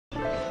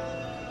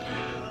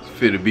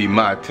finna be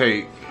my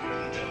take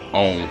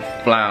on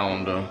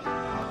Flounder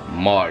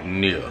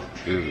Meunière.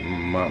 Is it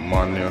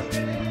Meunière?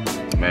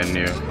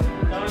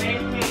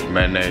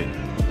 Mayonnaise.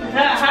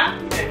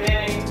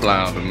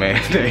 Flounder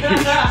mayonnaise.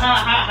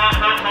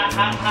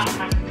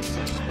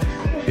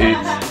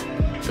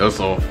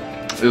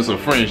 It's a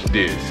French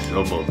dish.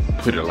 I'm gonna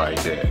put it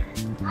like that.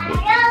 But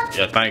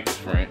I think it's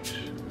French.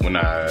 When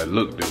I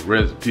looked the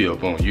recipe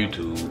up on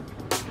YouTube,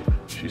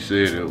 she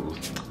said it was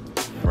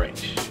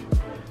French.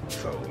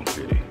 So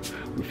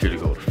we finna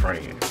go to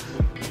France.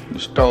 To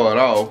start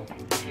off,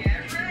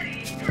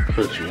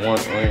 put your 1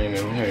 onion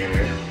in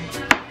here.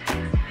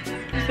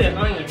 You said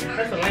onion,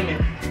 that's a lemon.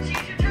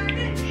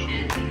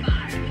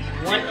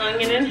 1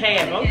 onion in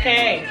half,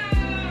 okay.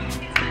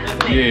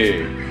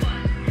 Yeah.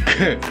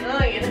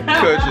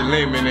 Cut your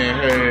lemon in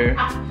half.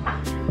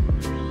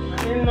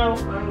 I don't know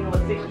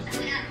what citrus.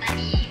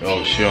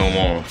 Oh, she don't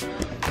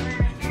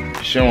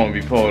want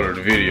to be part of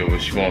the video,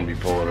 but she want to be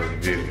part of the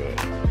video.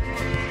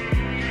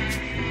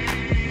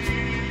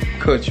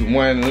 Cut your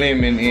 1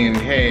 lemon in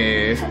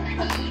half.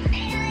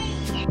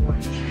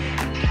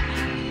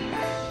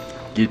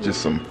 Get you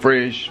some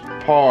fresh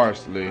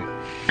parsley.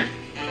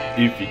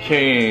 If you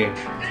can,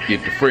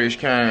 get the fresh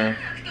kind.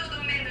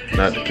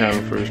 Not the kind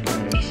of fresh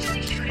kind.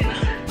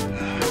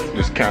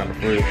 This kind of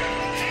fresh.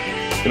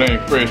 It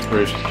ain't fresh,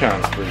 it's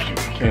kind of fresh. You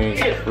can't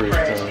get fresh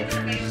kind.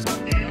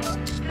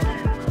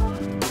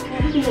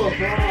 We can go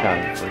abroad.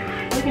 Kind of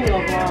fresh. We can go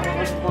abroad and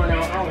what's going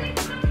on.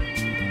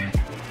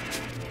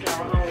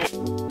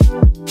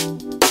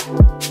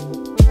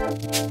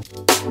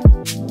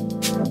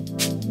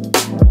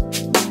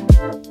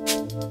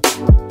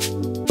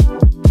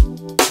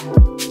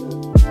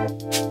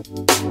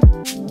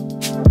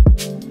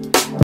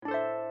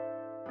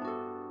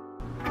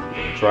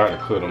 Try to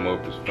cut them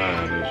up as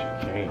fine as you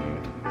can.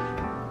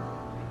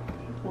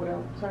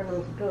 Well, turn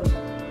those good.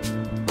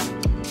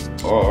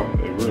 Or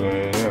it really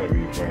ain't gotta be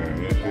fine.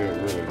 This here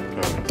really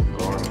kind of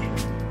garnish.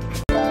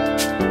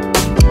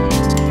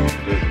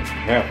 It doesn't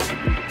have to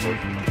be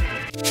perfect.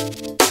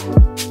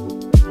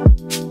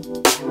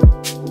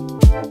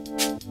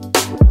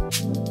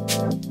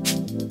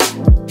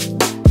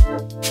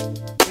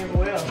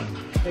 Well,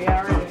 they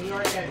already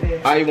got this.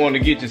 How you want to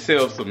get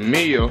yourself some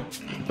meal? I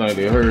think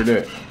they heard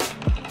that.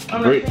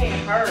 I'm not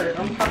saying heard.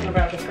 I'm talking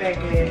about the fact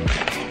that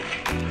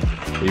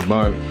you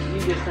might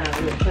just sound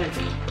real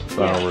country.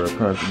 sound real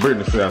country.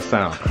 Brittany said I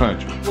sound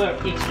country. Well,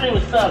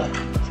 extremely southern.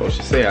 So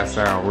she said I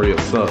sound real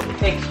southern.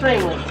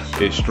 Extremely.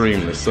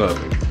 Extremely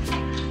southern.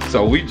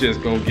 So we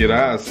just gonna get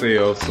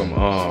ourselves some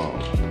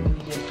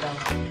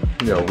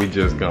we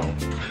just gonna.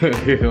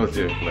 It was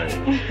just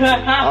playing.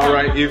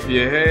 Alright, if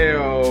you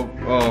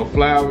have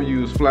flour,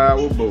 use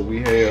flour, but we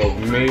have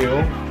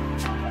meal.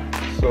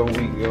 So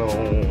we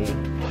gonna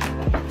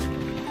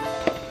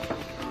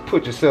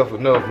put yourself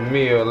enough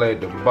meal at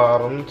the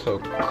bottom to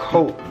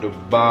coat the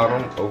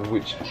bottom of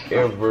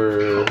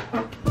whichever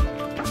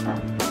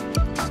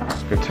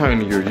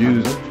container you're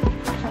using.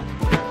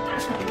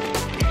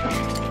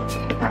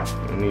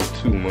 Don't need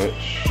too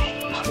much.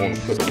 Just want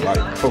to put a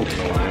light coating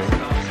on there.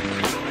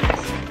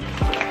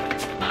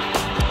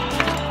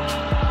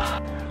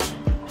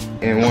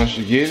 And once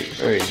you get it,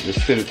 hey,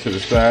 just set it to the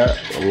side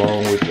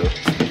along with the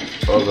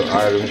other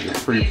items you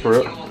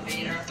pre-prep.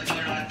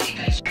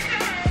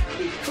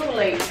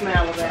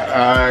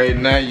 Alright,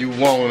 now you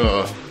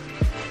wanna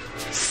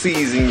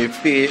season your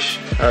fish,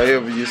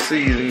 however you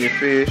season your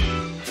fish.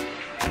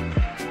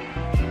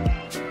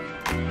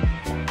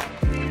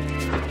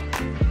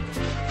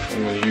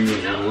 I'm gonna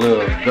use a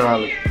little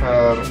garlic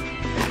powder.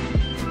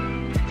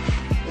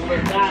 A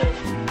little garlic.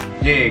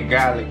 Yeah,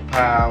 garlic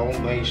powder.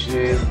 Make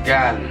sure it's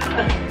garlic.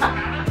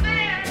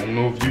 I don't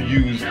know if you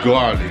use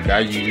garlic. I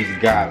use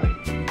garlic.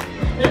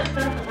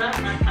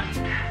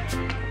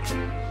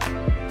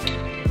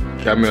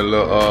 Got me a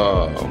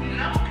little,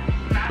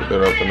 put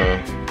that up in a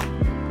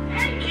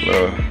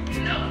little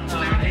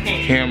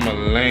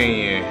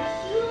Himalayan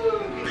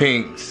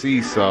pink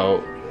sea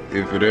salt,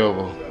 if it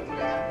ever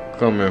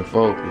come in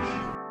focus.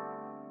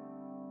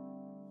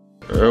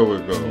 There we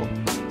go.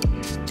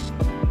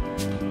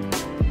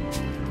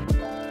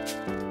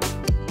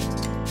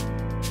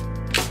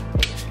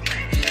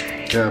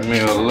 Got me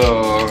a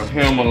little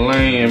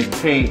Himalayan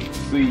pink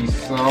sea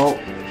salt.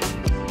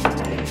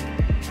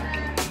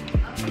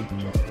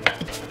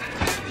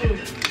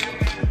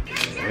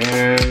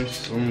 And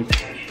some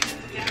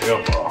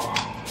pepper.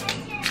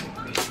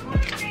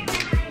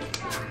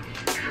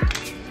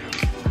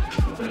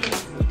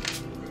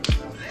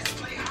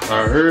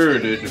 I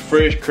heard that the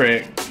fresh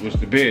crack was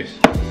the best.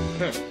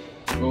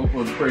 Go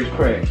for the fresh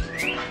crack.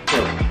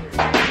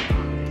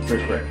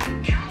 Fresh crack.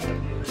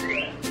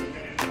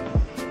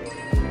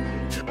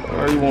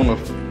 You want to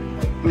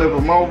flip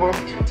them over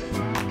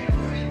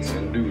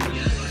and do the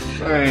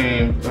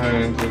same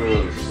thing to the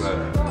other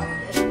side.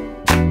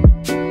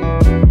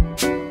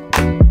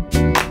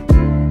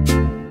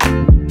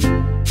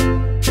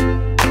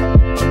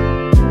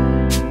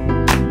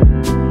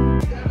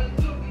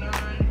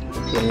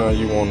 So now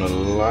you want to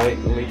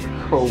lightly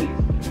coat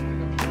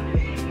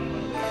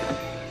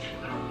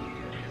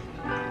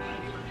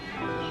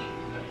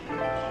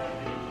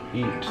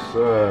each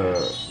side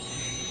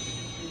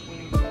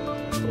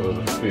of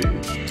the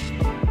fish.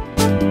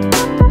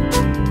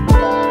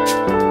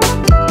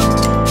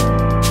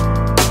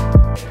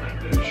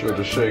 Be sure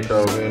to shake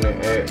off any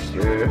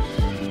excess.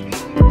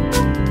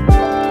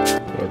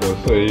 Like I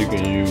say, you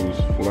can use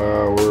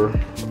flour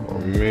or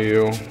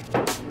meal.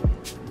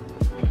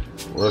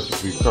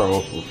 Recipe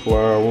calls for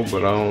flour,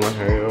 but I only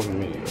have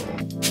meal.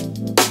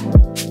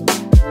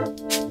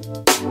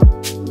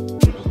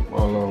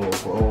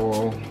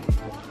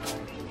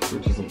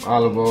 Put some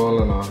olive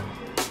oil in a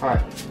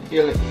hot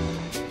skillet.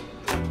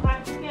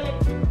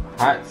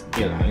 Hot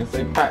skillet. I didn't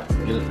say pot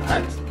skillet.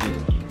 Hot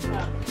skillet.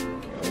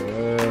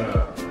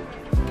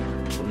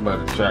 I'm about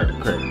to try to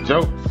crack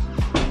jokes.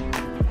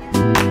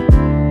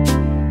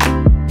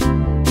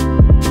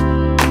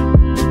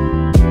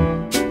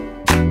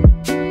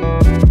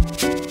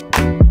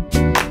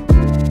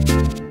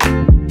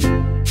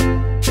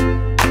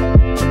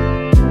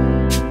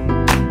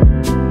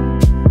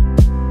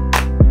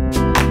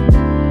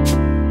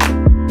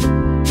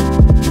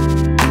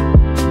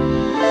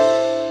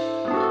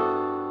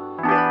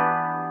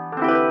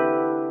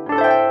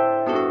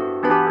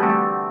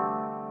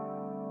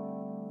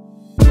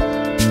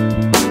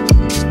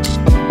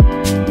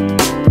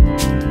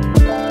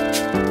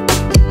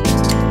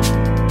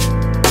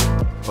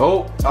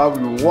 Oh, I'll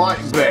be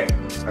right back.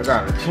 I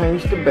gotta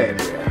change the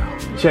battery out.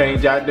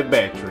 Change out the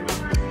battery.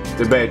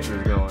 The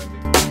battery's going.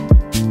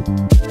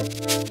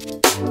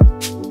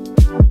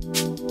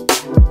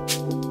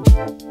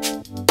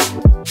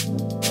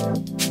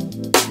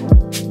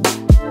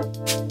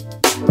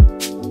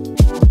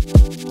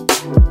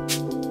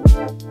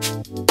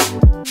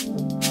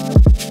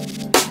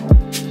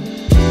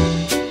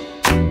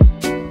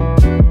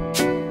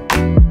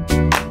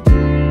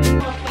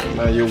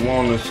 Now you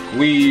wanna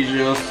squeeze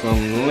you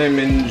some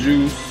lemon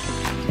juice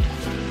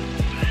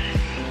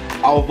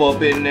off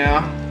up in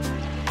there.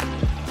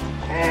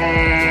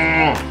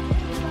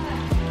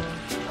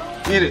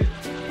 Get it,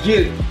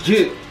 get it,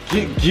 get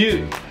it, get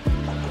it.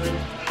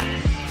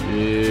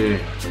 Yeah,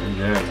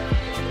 yeah.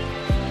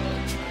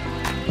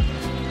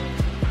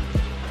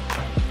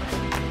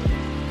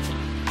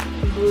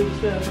 Booty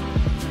stuff.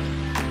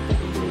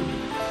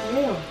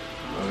 Yeah.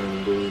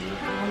 I'm bougie.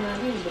 I'm not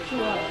in, but you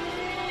are.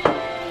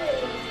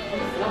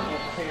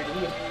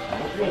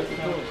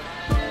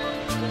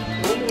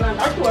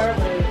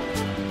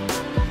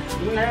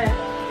 You're not.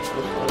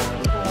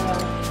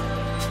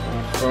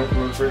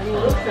 Something You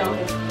look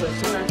something, but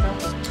you're not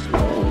something.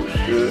 Oh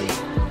shit.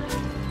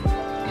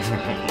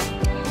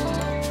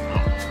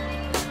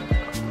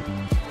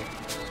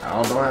 I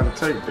don't know how to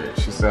take that.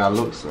 She said I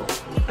look so.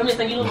 I'm just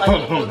saying you look like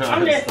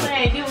I'm just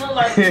saying you look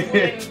like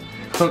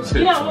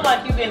you don't look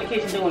like you've been in the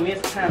kitchen doing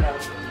this kind of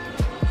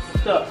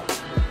stuff.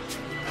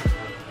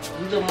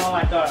 You look more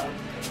like I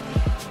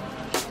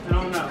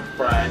don't know.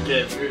 Fried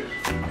catfish.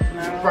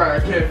 No.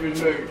 Fried catfish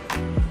nugget. I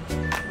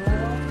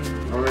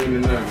don't eat the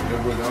nugget. That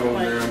was the whole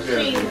Like damn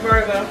catfish.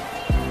 cheeseburger,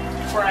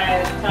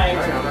 fried type.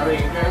 Damn, I eat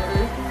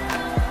catfish.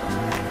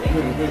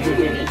 You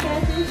eat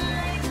catfish?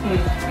 You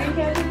eat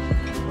catfish?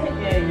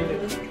 Yeah, you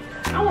do.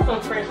 I want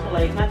some fresh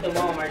fillets, not the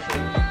Walmart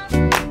shit.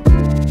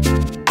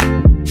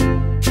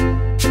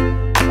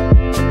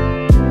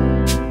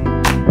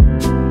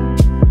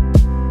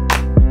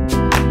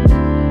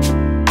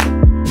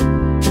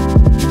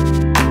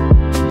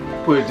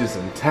 Put just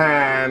some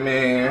time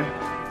in.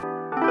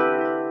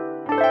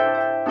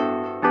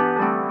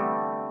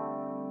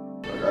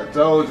 Like I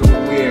told you,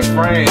 we in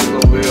France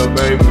over here,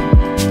 baby.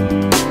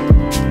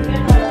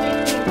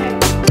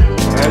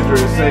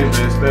 Address say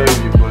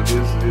Vestavia, but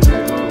this looks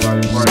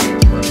like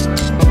France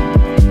right now.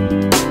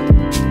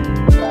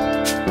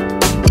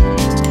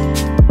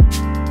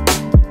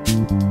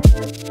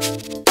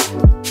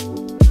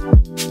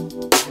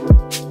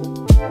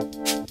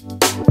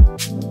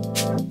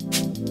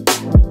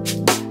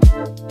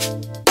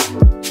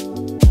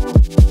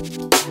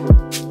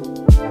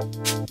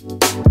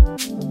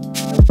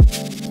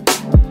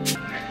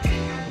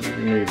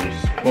 You need to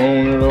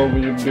spoon it over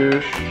your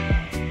dish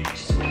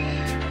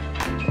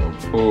or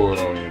pour it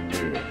on